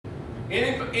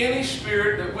Any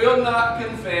spirit that will not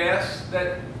confess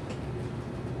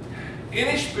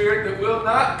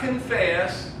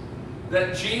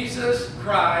that Jesus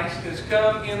Christ has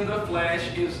come in the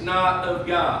flesh is not of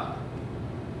God.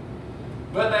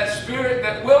 But that spirit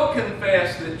that will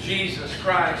confess that Jesus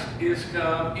Christ is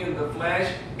come in the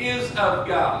flesh is of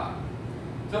God.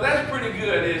 So that's pretty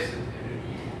good, isn't it?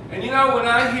 And you know, when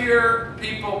I hear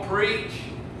people preach,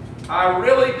 I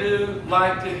really do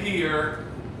like to hear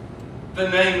the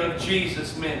name of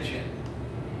Jesus mentioned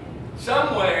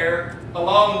somewhere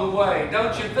along the way.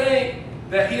 Don't you think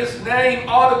that His name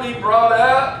ought to be brought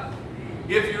up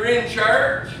if you're in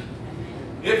church?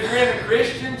 If you're in a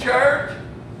Christian church?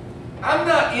 I'm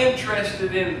not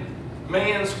interested in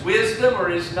man's wisdom or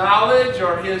his knowledge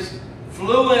or his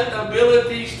fluent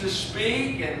abilities to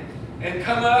speak and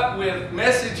come up with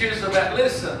messages about,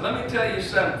 listen, let me tell you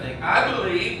something. I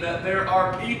believe that there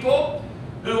are people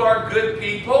who are good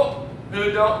people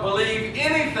who don't believe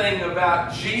anything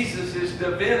about Jesus'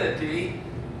 divinity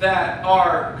that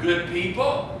are good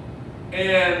people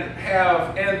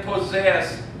and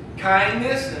possess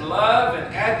kindness and love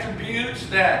and attributes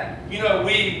that, you know,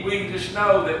 we just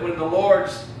know that when the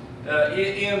Lord's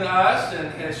in us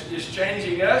and is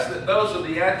changing us, that those are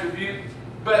the attributes.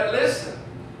 But listen,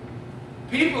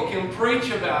 people can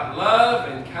preach about love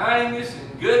and kindness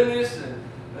and goodness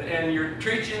and you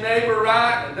treat your neighbor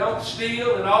right and don't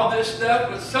steal and all this stuff,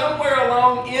 but somewhere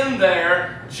along in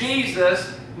there,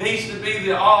 Jesus needs to be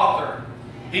the author.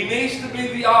 He needs to be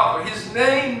the author. His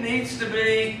name needs to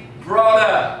be brought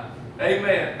up.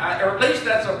 Amen. Or at least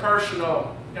that's a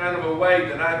personal kind of a way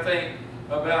that I think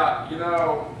about, you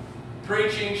know,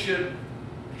 preaching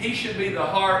he should be the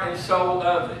heart and soul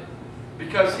of it.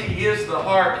 Because He is the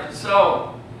heart and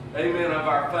soul, amen, of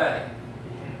our faith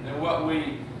and what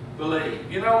we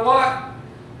believe. You know what?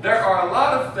 There are a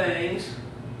lot of things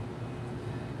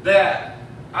that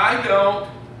I don't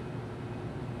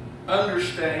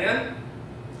understand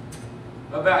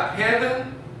about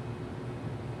heaven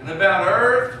and about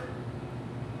earth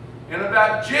and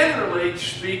about, generally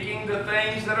speaking, the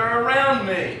things that are around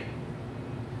me.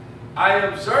 I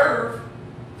observe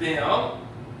them.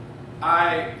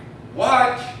 I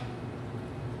watch.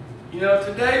 You know,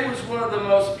 today was one of the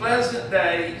most pleasant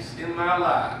days in my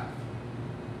life.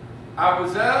 I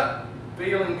was up,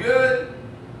 feeling good,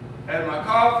 had my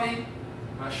coffee,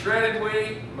 my shredded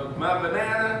wheat, my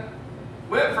banana,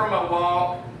 went for my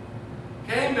walk,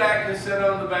 came back and sat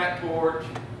on the back porch.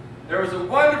 There was a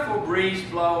wonderful breeze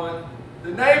blowing.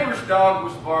 The neighbor's dog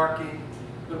was barking.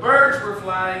 The birds were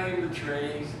flying in the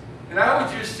trees. And I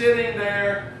was just sitting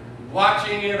there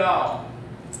watching it all,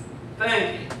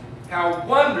 thinking how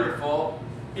wonderful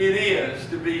it is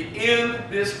to be in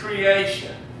this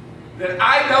creation, that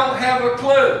I don't have a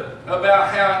clue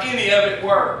about how any of it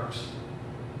works.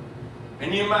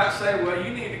 And you might say, well,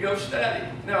 you need to go study.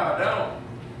 No, I don't.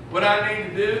 What I need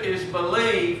to do is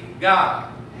believe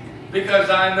God, because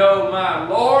I know my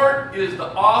Lord is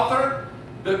the author,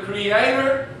 the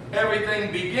creator.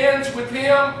 Everything begins with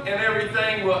Him and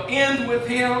everything will end with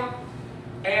Him.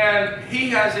 And He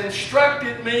has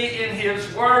instructed me in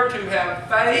His Word to have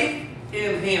faith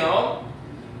in Him,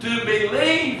 to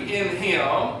believe in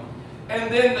Him,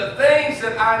 and then the things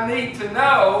that I need to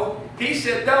know, He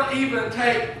said, don't even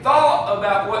take thought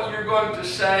about what you're going to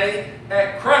say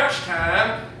at crunch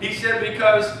time. He said,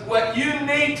 because what you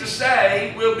need to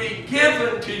say will be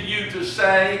given to you to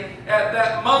say at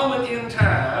that moment in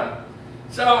time.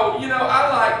 So, you know, I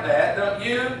like that, don't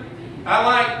you? I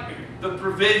like the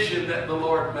provision that the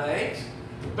Lord makes.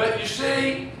 But you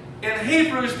see, in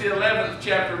Hebrews the 11th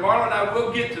chapter, Marlon, I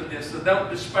will get to this, so don't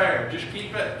despair. Just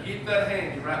keep that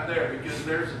handy right there, because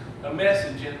there's a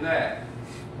message in that.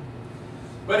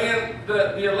 But in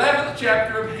the 11th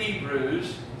chapter of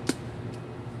Hebrews,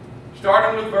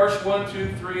 starting with verse 1,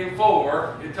 2, 3, and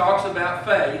 4, it talks about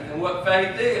faith and what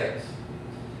faith is.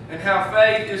 And how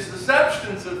faith is the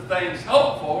substance of things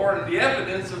hoped for and the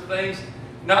evidence of things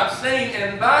not seen.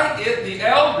 And by it the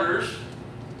elders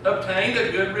obtained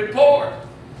a good report.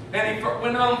 And he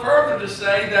went on further to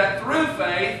say that through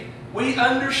faith we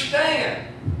understand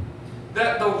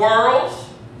that the worlds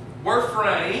were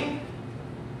framed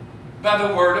by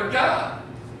the Word of God.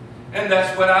 And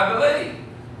that's what I believe.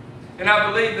 And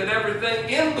I believe that everything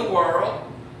in the world,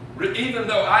 even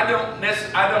though I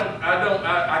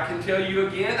can tell you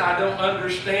again, I don't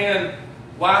understand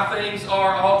why things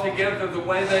are altogether the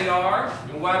way they are,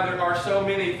 and why there are so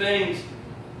many things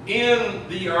in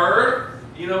the earth,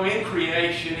 you know, in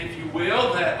creation, if you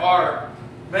will, that are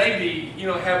maybe, you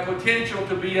know, have potential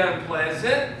to be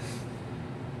unpleasant.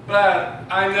 But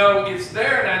I know it's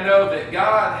there, and I know that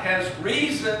God has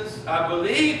reasons. I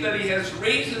believe that He has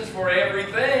reasons for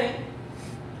everything.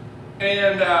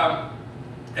 And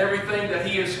everything that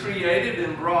He has created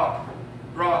and brought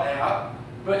out.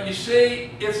 But you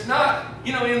see, it's not,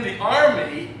 you know, in the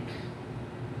Army,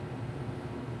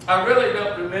 I really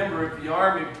don't remember if the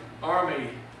Army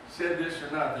said this or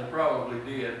not. They probably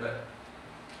did, but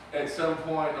at some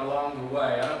point along the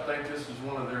way, I don't think this was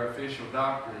one of their official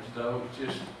doctrines, though. It's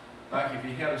just like if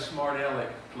you had a smart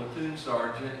aleck platoon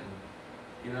sergeant,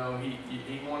 you know,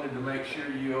 he wanted to make sure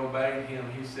you obeyed him.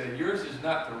 He said, yours is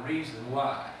not the reason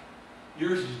why.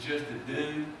 Yours is just to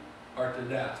do or to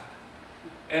die.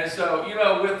 And so, you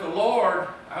know, with the Lord,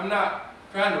 I'm not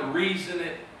trying to reason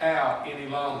it out any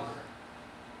longer.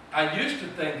 I used to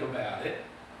think about it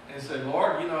and say,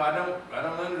 Lord, you know, I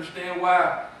don't understand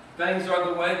why things are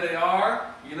the way they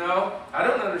are. You know, I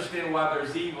don't understand why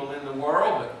there's evil in the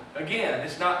world. But again,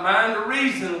 it's not mine to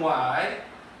reason why.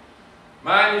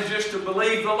 Mine is just to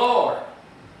believe the Lord.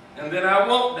 And then I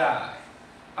won't die.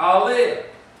 I'll live.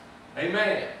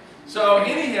 Amen. So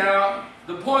anyhow,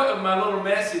 the point of my little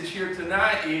message here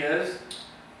tonight is,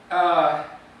 well,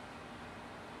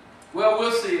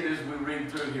 we'll see it as we read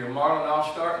through here. Marlon,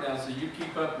 I'll start now, so you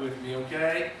keep up with me,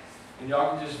 okay? And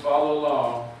y'all can just follow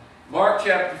along. Mark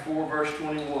chapter 4, verse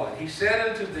 21. He said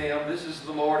unto them, this is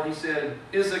the Lord, He said,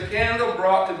 is a candle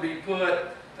brought to be put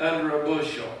under a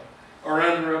bushel or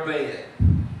under a bed,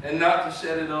 and not to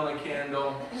set it on a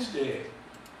candlestick?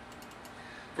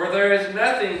 For there is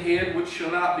nothing hid which shall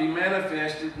not be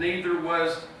manifested, neither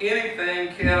was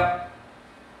anything kept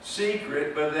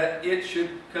secret, but that it should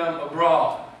come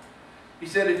abroad. He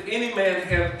said, if any man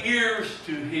have ears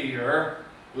to hear,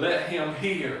 let him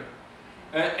hear.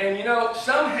 And you know,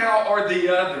 somehow or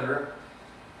the other,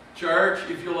 church,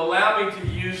 if you'll allow me to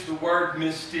use the word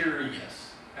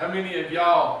mysterious. How many of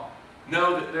y'all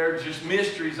know that there are just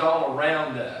mysteries all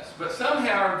around us? But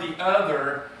somehow or the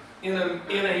other, in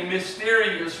a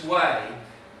mysterious way,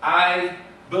 I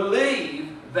believe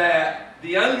that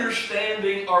the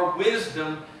understanding or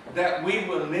wisdom that we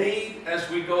will need as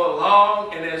we go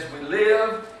along and as we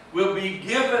live will be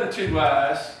given to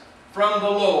us from the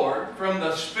Lord, from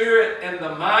the Spirit and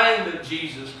the mind of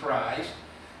Jesus Christ.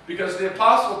 Because the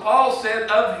Apostle Paul said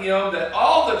of Him that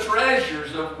all the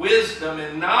treasures of wisdom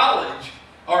and knowledge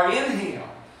are in Him.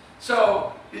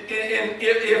 So,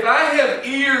 if I have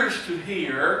ears to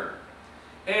hear,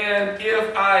 and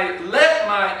if I let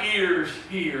my ears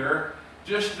hear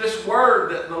just this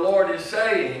word that the Lord is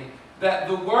saying, that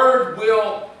the Word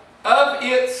will of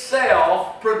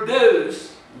itself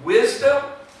produce wisdom,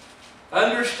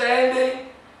 understanding,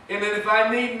 and that if I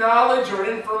need knowledge or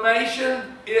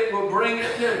information, it will bring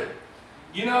it to.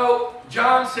 You know,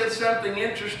 John said something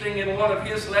interesting in one of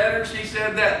his letters. He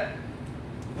said that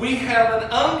we have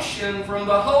an unction from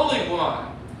the Holy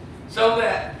One, so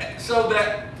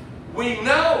that we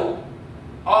know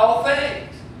all things.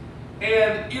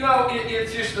 And, you know,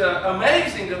 it's just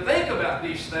amazing to think about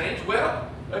these things. Well,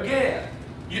 again,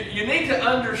 you need to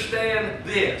understand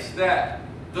this, that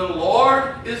the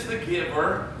Lord is the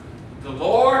giver. The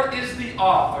Lord is the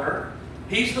author.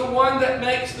 He's the one that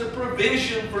makes the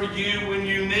provision for you when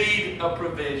you need a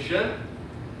provision.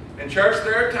 And church,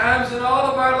 there are times in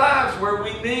all of our lives where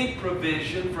we need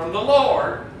provision from the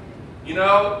Lord. You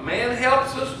know, man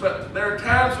helps us, but there are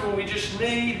times when we just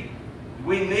need,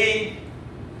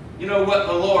 you know, what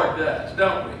the Lord does,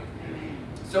 don't we?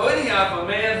 So anyhow, if a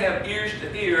man have ears to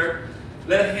hear,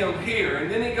 let him hear. And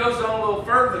then he goes on a little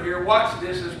further here. Watch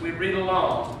this as we read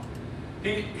along.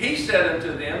 He said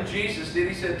unto them, Jesus did,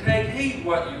 He said, take heed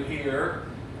what you hear,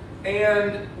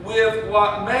 and with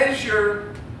what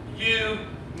measure you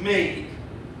mete.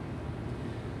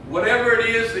 Whatever it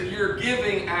is that you're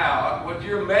giving out, what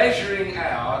you're measuring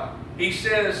out, He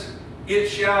says, it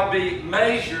shall be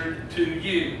measured to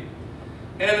you.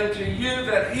 And unto you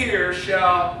that hear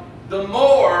shall the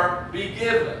more be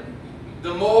given.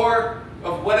 The more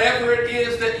of whatever it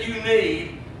is that you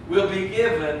need will be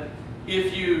given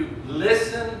if you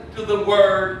listen to the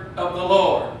word of the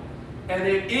Lord. And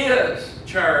it is,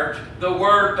 church, the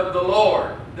word of the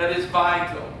Lord that is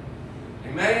vital.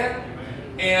 Amen?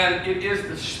 And it is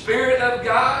the Spirit of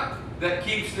God that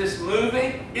keeps this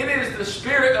moving. It is the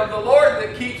Spirit of the Lord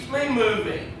that keeps me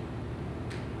moving.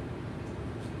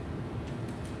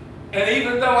 And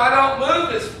even though I don't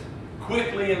move as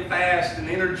quickly and fast and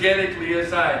energetically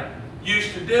as I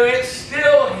used to do, it's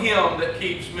still Him that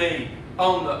keeps me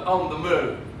on the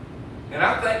move. And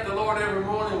I thank the Lord every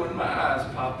morning when my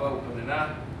eyes pop open and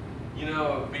I, you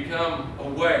know, become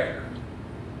aware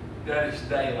that it's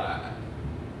daylight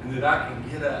and that I can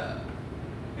get up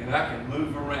and I can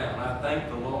move around. I thank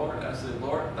the Lord. I said,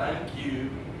 Lord, thank you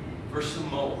for some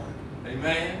more.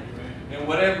 Amen? And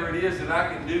whatever it is that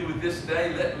I can do with this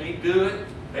day, let me do it.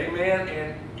 Amen?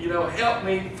 And, you know, help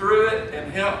me through it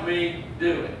and help me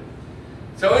do it.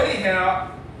 So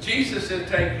anyhow, Jesus said,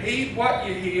 take heed what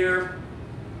you hear,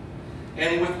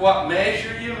 and with what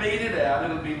measure you mete it out,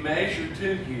 it'll be measured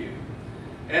to you.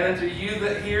 And unto you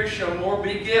that hear shall more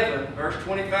be given. Verse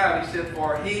 25, he said,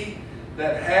 for he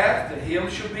that hath, to him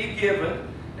shall be given,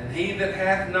 and he that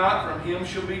hath not, from him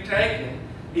shall be taken,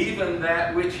 even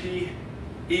that which he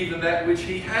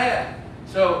hath.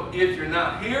 So if you're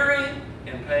not hearing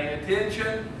and paying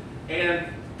attention and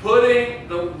putting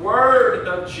the word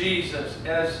of Jesus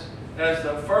as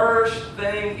the first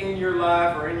thing in your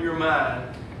life or in your mind,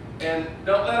 and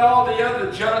don't let all the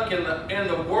other junk in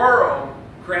the world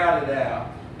crowd it out.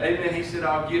 Amen. He said,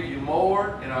 I'll give you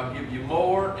more, and I'll give you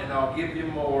more, and I'll give you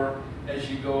more as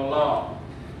you go along.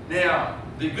 Now,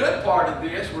 the good part of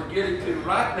this we're getting to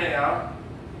right now,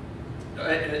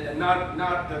 and not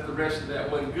that the rest of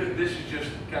that wasn't good. This is just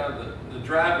kind of the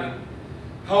driving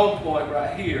home point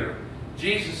right here.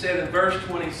 Jesus said in verse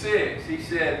 26, he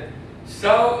said,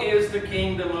 so is the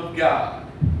kingdom of God.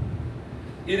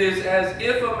 It is as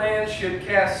if a man should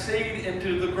cast seed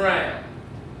into the ground.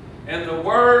 And the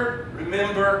word,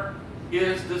 remember,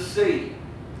 is the seed.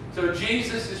 So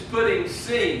Jesus is putting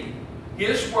seed,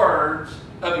 his words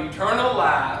of eternal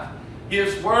life,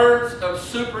 his words of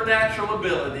supernatural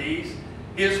abilities,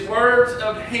 his words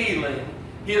of healing,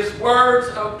 his words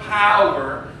of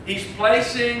power. He's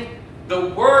placing the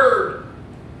word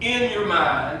in your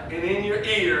mind and in your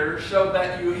ears so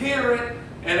that you hear it,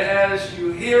 and as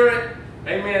you hear it,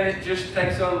 amen, it just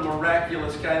takes on a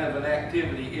miraculous kind of an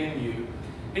activity in you.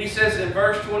 He says in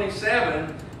verse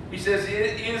 27, he says,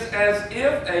 it is as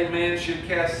if a man should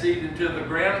cast seed into the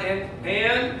ground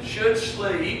and should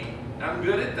sleep. I'm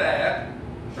good at that.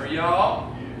 For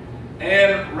y'all.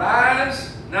 And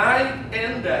rise night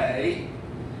and day,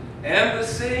 and the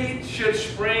seed should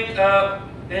spring up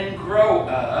and grow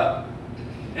up,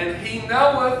 and he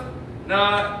knoweth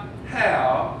not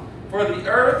how, for the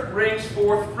earth brings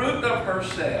forth fruit of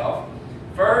herself,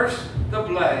 first the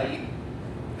blade,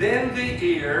 then the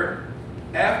ear,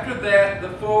 after that the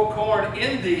full corn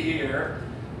in the ear.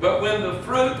 But when the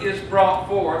fruit is brought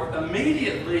forth,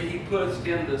 immediately he puts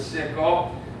in the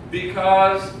sickle,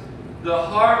 because the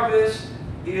harvest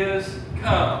is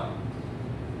come.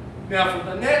 Now for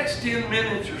the next 10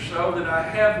 minutes or so that I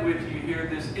have with you here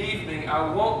this evening,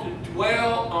 I want to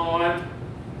dwell on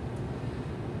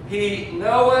he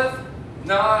knoweth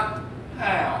not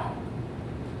how.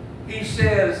 He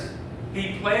says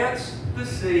he plants the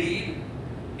seed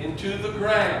into the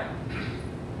ground,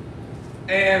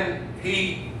 and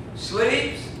he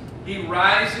sleeps, he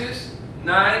rises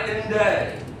night and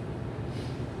day.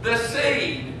 The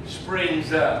seed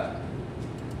springs up,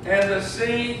 and the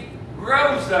seed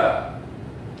grows up.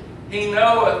 He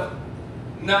knoweth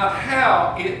not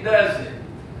how it does it.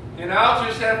 And I'll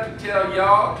just have to tell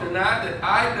y'all tonight that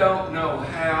I don't know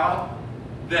how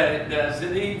that it does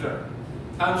it either.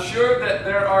 I'm sure that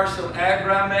there are some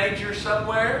agri majors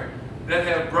somewhere that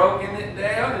have broken it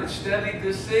down and studied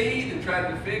the seed and tried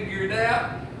to figure it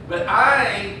out. But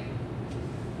I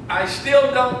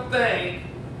still don't think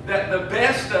that the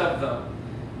best of them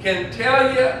can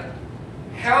tell you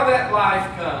how that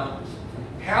life comes,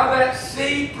 how that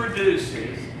seed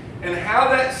produces, and how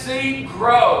that seed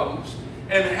grows,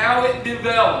 and how it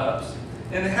develops,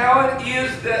 and how it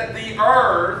is that the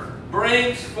earth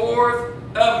brings forth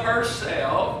of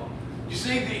herself. You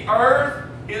see, the earth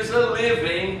is a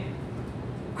living,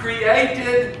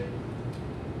 created,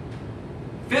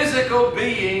 physical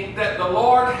being that the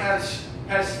Lord has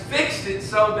fixed it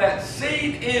so that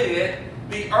seed in it,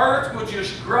 the earth will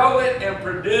just grow it and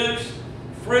produce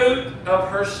fruit of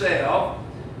herself.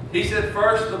 He said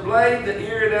first the blade, the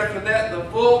ear, and after that the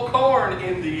full corn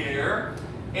in the ear.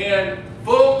 And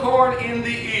full corn in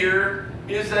the ear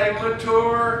is a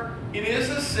mature, it is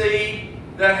a seed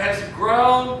that has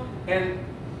grown. And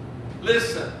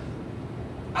listen,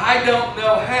 I don't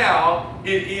know how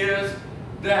it is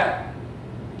that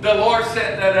the Lord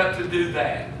set that up to do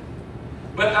that.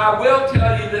 But I will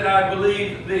tell you that I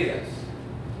believe this.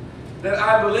 That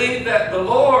I believe that the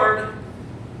Lord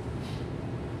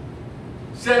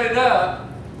set it up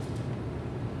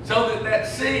so that that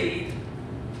seed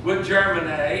would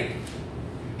germinate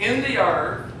in the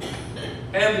earth,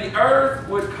 and the earth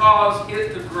would cause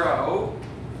it to grow,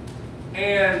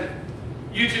 and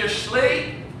you just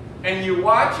sleep and you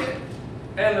watch it,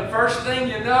 and the first thing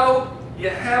you know, you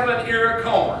have an ear of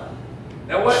corn.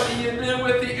 Now what do you do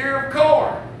with the ear of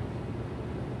corn?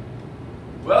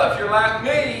 Well, if you're like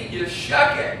me, you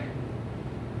shuck it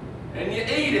and you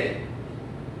eat it.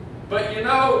 But you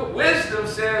know, wisdom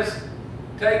says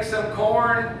take some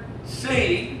corn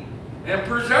seed and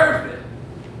preserve it.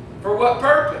 For what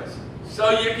purpose?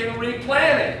 So you can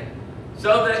replant it.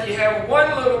 So that you have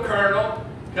one little kernel,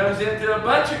 comes into a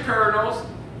bunch of kernels,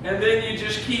 and then you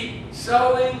just keep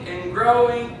sowing and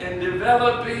growing and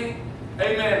developing.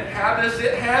 Amen. How does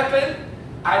it happen?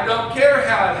 I don't care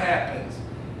how it happens.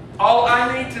 All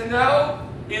I need to know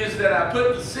is that I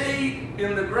put the seed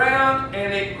in the ground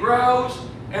and it grows.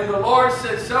 And the Lord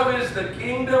said, so is the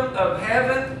kingdom of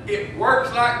heaven. It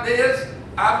works like this.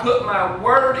 I put my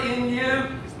word in you.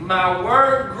 My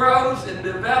word grows and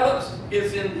develops.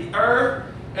 It's in the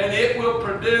earth. And it will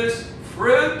produce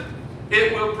fruit.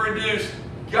 It will produce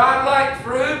godlike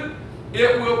fruit.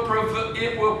 It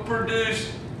will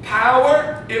produce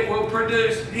power. It will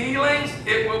produce healings.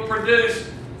 It will produce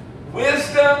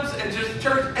wisdoms. And just,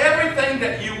 church, everything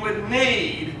that you would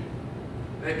need,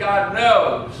 that God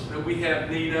knows that we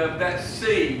have need of, that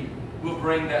seed will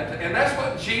bring that to. And that's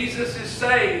what Jesus is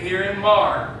saying here in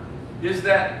Mark, is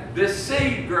that this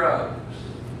seed grows.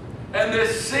 And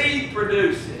this seed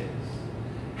produces.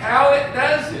 How it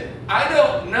does it, I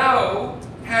don't know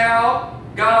how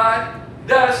God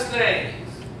does things.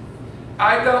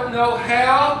 I don't know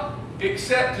how,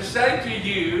 except to say to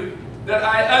you that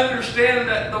I understand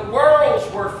that the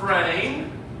worlds were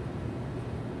framed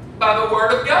by the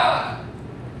Word of God.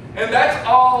 And that's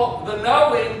all the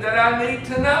knowing that I need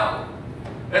to know.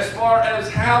 As far as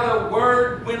how the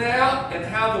Word went out and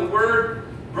how the Word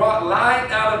brought light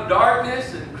out of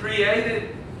darkness and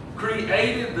created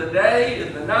the day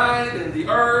and the night and the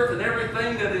earth and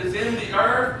everything that is in the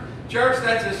earth. Church,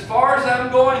 that's as far as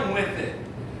I'm going with it.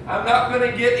 I'm not going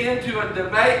to get into a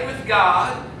debate with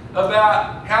God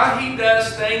about how He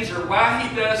does things or why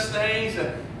He does things.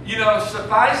 You know,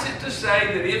 suffice it to say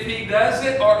that if He does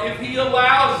it or if He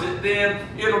allows it, then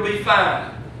it'll be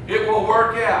fine. It will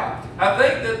work out. I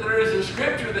think that there is a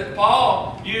scripture that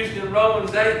Paul used in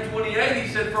Romans 8:28. He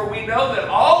said, for we know that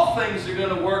all things are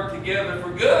going to work together for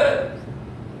good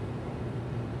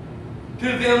to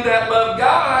them that love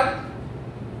God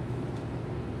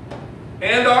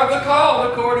and are the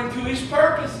called according to His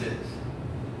purposes.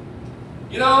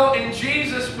 You know, in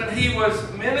Jesus, when He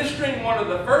was ministering, one of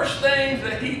the first things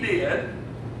that He did,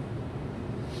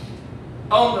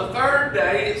 on the third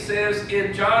day, it says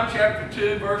in John chapter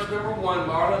 2, verse number 1,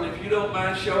 Marlon, if you don't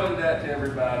mind showing that to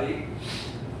everybody,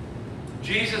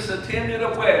 Jesus attended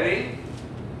a wedding.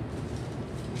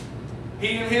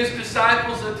 He and His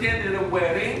disciples attended a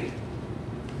wedding.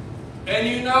 And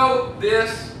you know,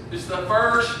 this is the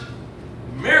first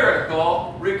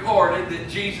miracle recorded that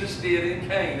Jesus did in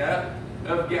Cana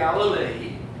of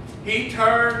Galilee. He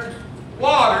turned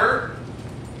water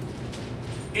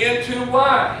into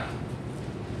wine.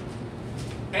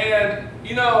 And,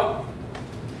 you know,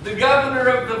 the governor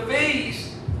of the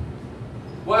feast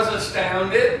was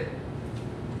astounded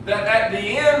that at the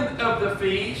end of the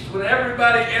feast, when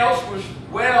everybody else was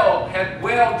had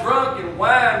well drunk and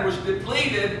wine was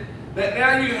depleted, that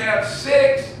now you have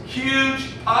 6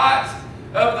 huge pots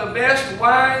of the best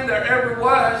wine there ever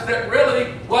was that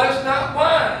really was not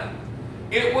wine.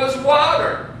 It was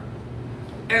water.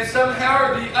 And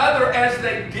somehow or the other, as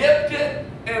they dipped it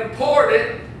and poured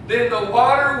it, then the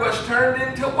water was turned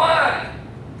into wine.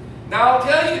 Now I'll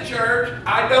tell you, church,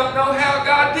 I don't know how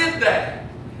God did that.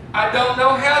 I don't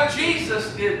know how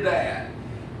Jesus did that.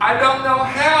 I don't know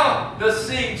how the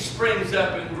seed springs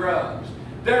up and grows.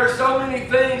 There are so many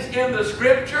things in the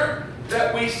Scripture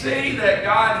that we see that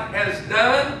God has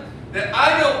done that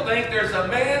I don't think there's a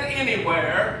man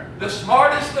anywhere, the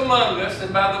smartest among us,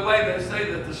 and by the way, they say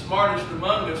that the smartest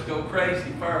among us go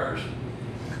crazy first,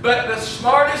 but the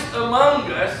smartest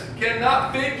among us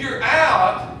cannot figure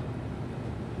out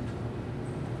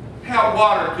how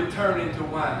water could turn into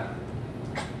wine.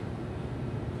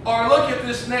 Or look at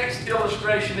this next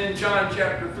illustration in John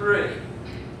chapter 3.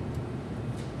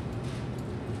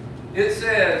 It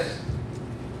says,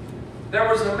 there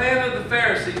was a man of the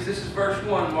Pharisees, this is verse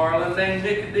 1, Marlon, named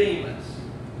Nicodemus.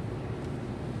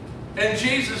 And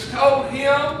Jesus told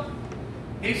him,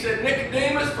 He said,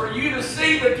 Nicodemus, for you to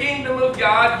see the kingdom of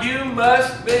God, you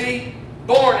must be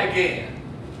born again.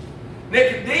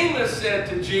 Nicodemus said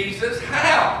to Jesus,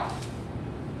 how?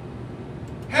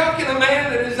 How can a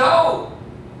man that is old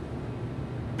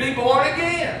be born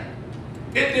again?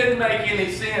 It didn't make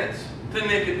any sense to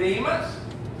Nicodemus.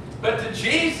 But to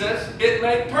Jesus, it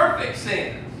made perfect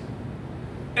sense.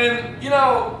 And, you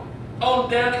know,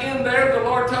 on down in there, the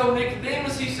Lord told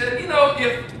Nicodemus, He said, you know,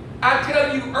 if I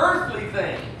tell you earthly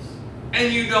things,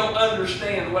 and you don't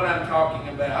understand what I'm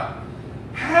talking about,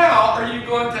 how are you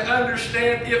going to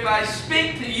understand if I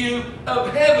speak to you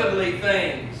of heavenly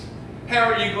things?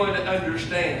 How are you going to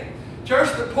understand?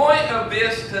 Church, the point of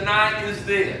this tonight is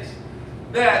this,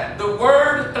 that the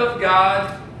Word of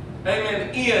God,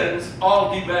 amen, ends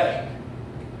all debate.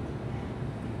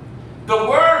 The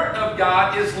Word of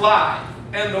God is life,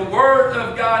 and the Word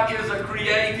of God is a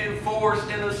creative force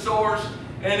and a source,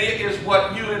 and it is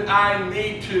what you and I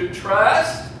need to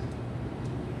trust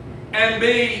and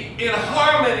be in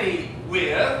harmony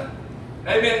with,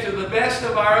 amen, to the best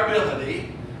of our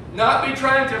ability. Not be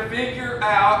trying to figure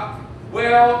out,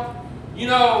 well, you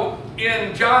know,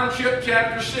 in John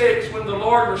chapter 6, when the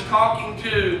Lord was talking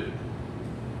to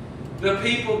the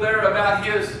people there about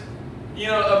his, you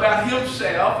know, about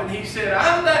himself, and he said,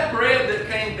 I'm that bread that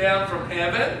came down from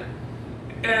heaven,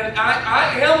 and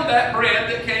I am that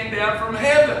bread that came down from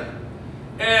heaven.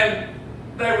 And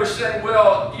they were saying,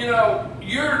 well, you know,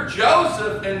 you're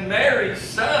Joseph and Mary's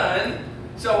son,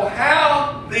 so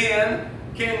how then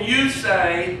can you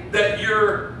say that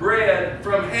you're bread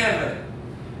from heaven?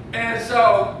 And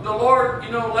so the Lord,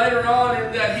 you know, later on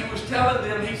in that he was telling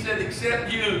them, he said,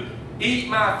 except you eat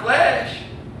my flesh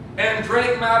and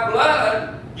drink my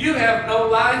blood, you have no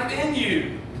life in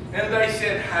you. And they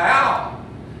said, how?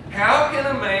 How can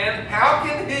a man, how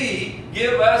can he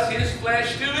give us his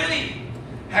flesh to eat?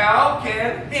 How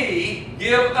can he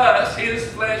give us his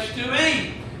flesh to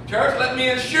eat? Church, let me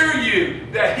assure you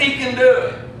that he can do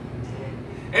it.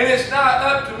 And it's not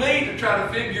up to me to try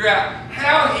to figure out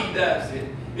how he does it.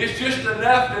 It's just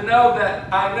enough to know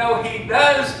that I know he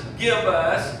does give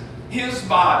us his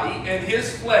body and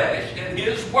his flesh and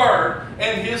his word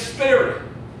and his spirit.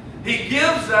 He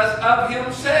gives us of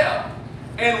himself.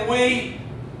 And we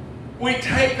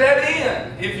take that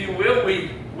in, if you will.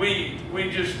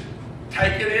 We just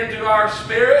take it into our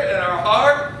spirit and our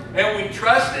heart, and we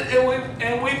trust it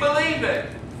and we believe it.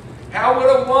 How would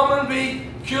a woman be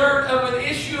cured of an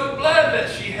issue of blood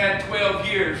that she had 12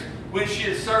 years when she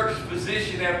had searched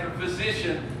physician after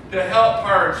physician to help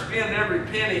her and spend every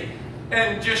penny,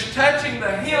 and just touching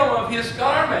the hem of his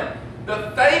garment?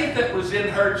 The faith that was in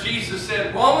her, Jesus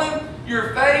said, woman,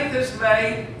 your faith has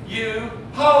made you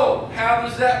whole. How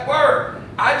does that work?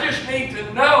 I just need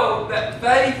to know that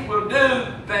faith will do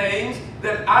things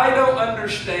that I don't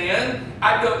understand.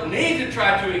 I don't need to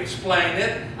try to explain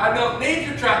it. I don't need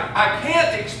to try. I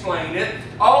can't explain it.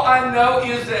 All I know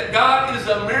is that God is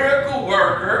a miracle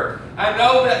worker. I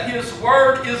know that his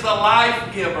word is a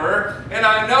life giver. And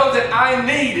I know that I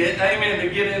need it, amen, to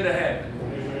get into heaven.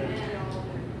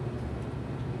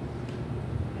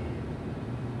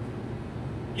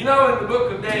 You know, in the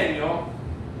book of Daniel,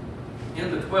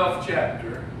 in the 12th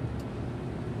chapter,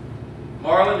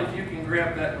 Marlon, if you can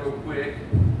grab that real quick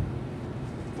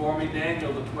for me,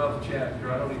 Daniel, the 12th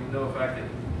chapter. I don't even know if I can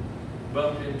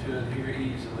bump into it here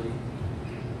easily.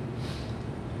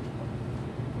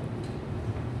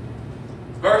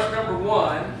 Verse number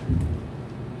 1,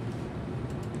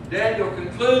 Daniel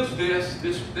concludes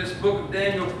this book of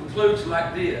Daniel concludes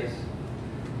like this.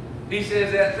 He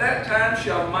says, at that time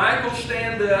shall Michael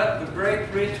stand up, the great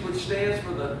prince which stands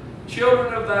for the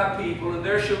children of thy people, and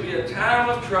there shall be a time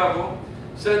of trouble,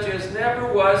 such as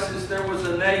never was since there was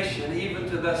a nation, even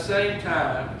to the same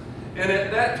time. And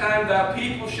at that time thy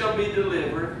people shall be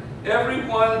delivered, every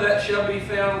one that shall be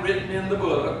found written in the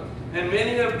book. And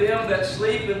many of them that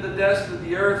sleep in the dust of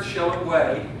the earth shall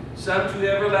awake, some to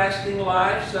everlasting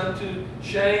life, some to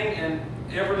shame and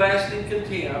everlasting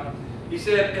contempt. He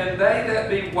said, and they that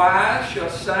be wise shall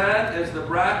shine as the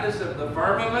brightness of the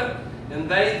firmament,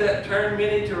 and they that turn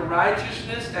many to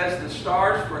righteousness as the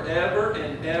stars forever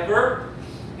and ever.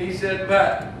 He said,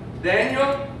 but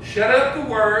Daniel, shut up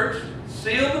the words,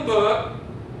 seal the book,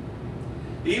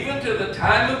 even to the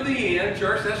time of the end.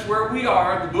 Church, that's where we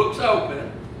are. The book's open.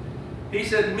 He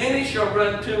said, many shall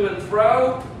run to and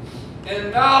fro,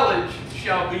 and knowledge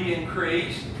shall be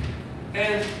increased.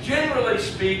 And generally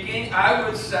speaking, I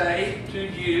would say to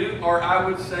you, or I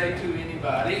would say to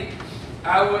anybody,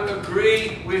 I would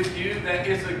agree with you that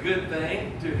it's a good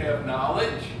thing to have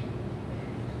knowledge.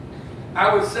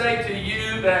 I would say to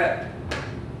you that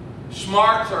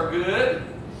smarts are good,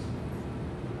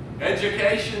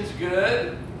 education's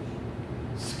good,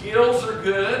 skills are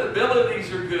good, abilities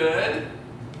are good.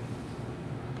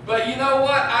 But you know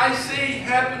what I see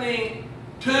happening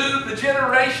to the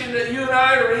generation that you and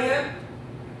I are in?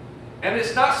 And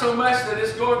it's not so much that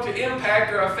it's going to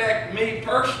impact or affect me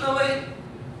personally,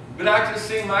 but I can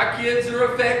see my kids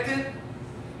are affected,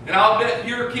 and I'll bet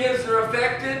your kids are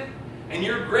affected, and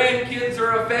your grandkids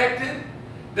are affected.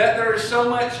 that there is so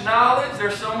much knowledge,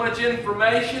 there's so much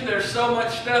information, there's so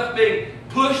much stuff being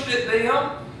pushed at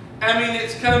them. I mean,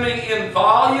 it's coming in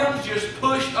volumes, just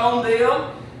pushed on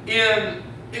them in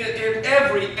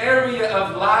every area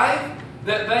of life,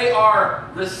 that they are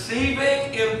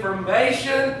receiving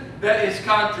information that is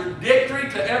contradictory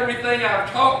to everything I've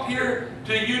talked here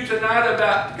to you tonight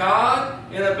about God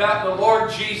and about the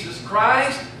Lord Jesus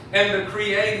Christ and the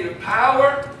creative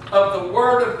power of the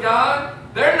Word of God.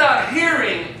 They're not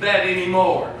hearing that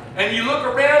anymore. And you look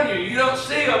around you, you don't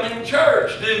see them in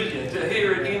church, do you, to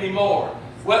hear it anymore.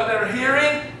 What they're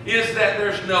hearing is that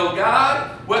there's no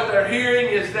God. What they're hearing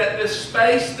is that this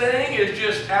space thing is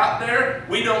just out there.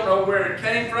 We don't know where it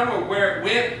came from or where it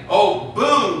went. Oh,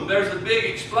 boom, there's a big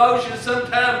explosion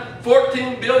sometime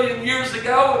 14 billion years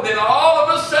ago, and then all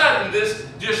of a sudden this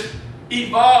just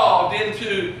evolved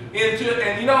into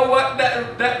and you know what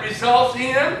that results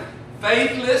in?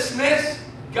 Faithlessness,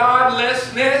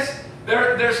 godlessness.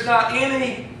 There's not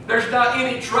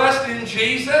any trust in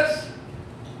Jesus.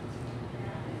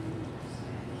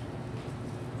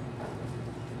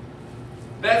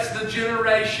 That's the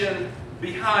generation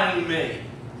behind me.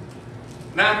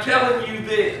 Now I'm telling you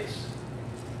this.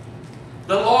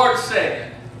 The Lord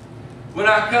said, when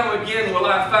I come again will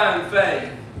I find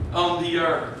faith on the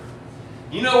earth.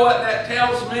 You know what that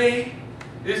tells me?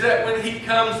 Is that when He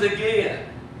comes again,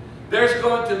 there's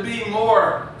going to be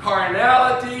more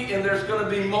carnality and there's going to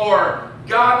be more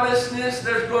godlessness.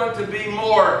 There's going to be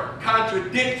more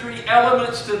contradictory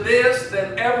elements to this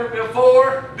than ever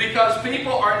before, because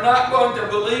people are not going to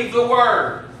believe the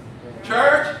Word.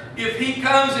 Church, if He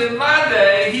comes in my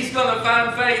day, He's going to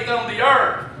find faith on the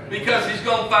earth because He's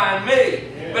going to find me.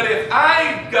 But if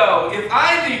I go, if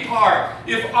I depart,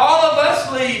 if all of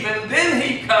us leave and then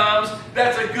He comes,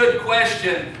 that's a good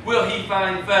question. Will He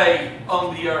find faith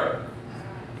on the earth?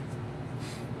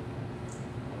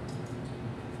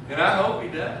 And I hope He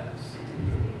does.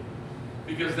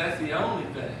 Because that's the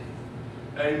only thing,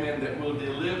 amen, that will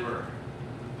deliver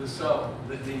the soul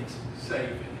that needs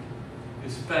saving,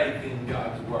 is faith in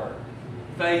God's Word.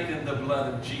 Faith in the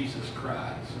blood of Jesus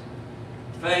Christ.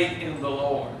 Faith in the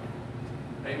Lord.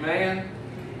 Amen?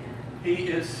 He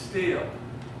is still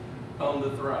on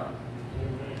the throne.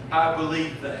 I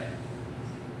believe that.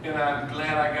 And I'm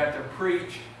glad I got to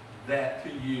preach that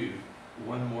to you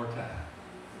one more time.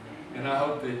 And I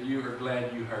hope that you are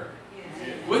glad you heard it.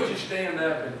 Yes. Would you stand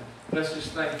up and let's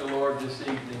just thank the Lord this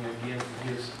evening again for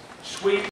His sweet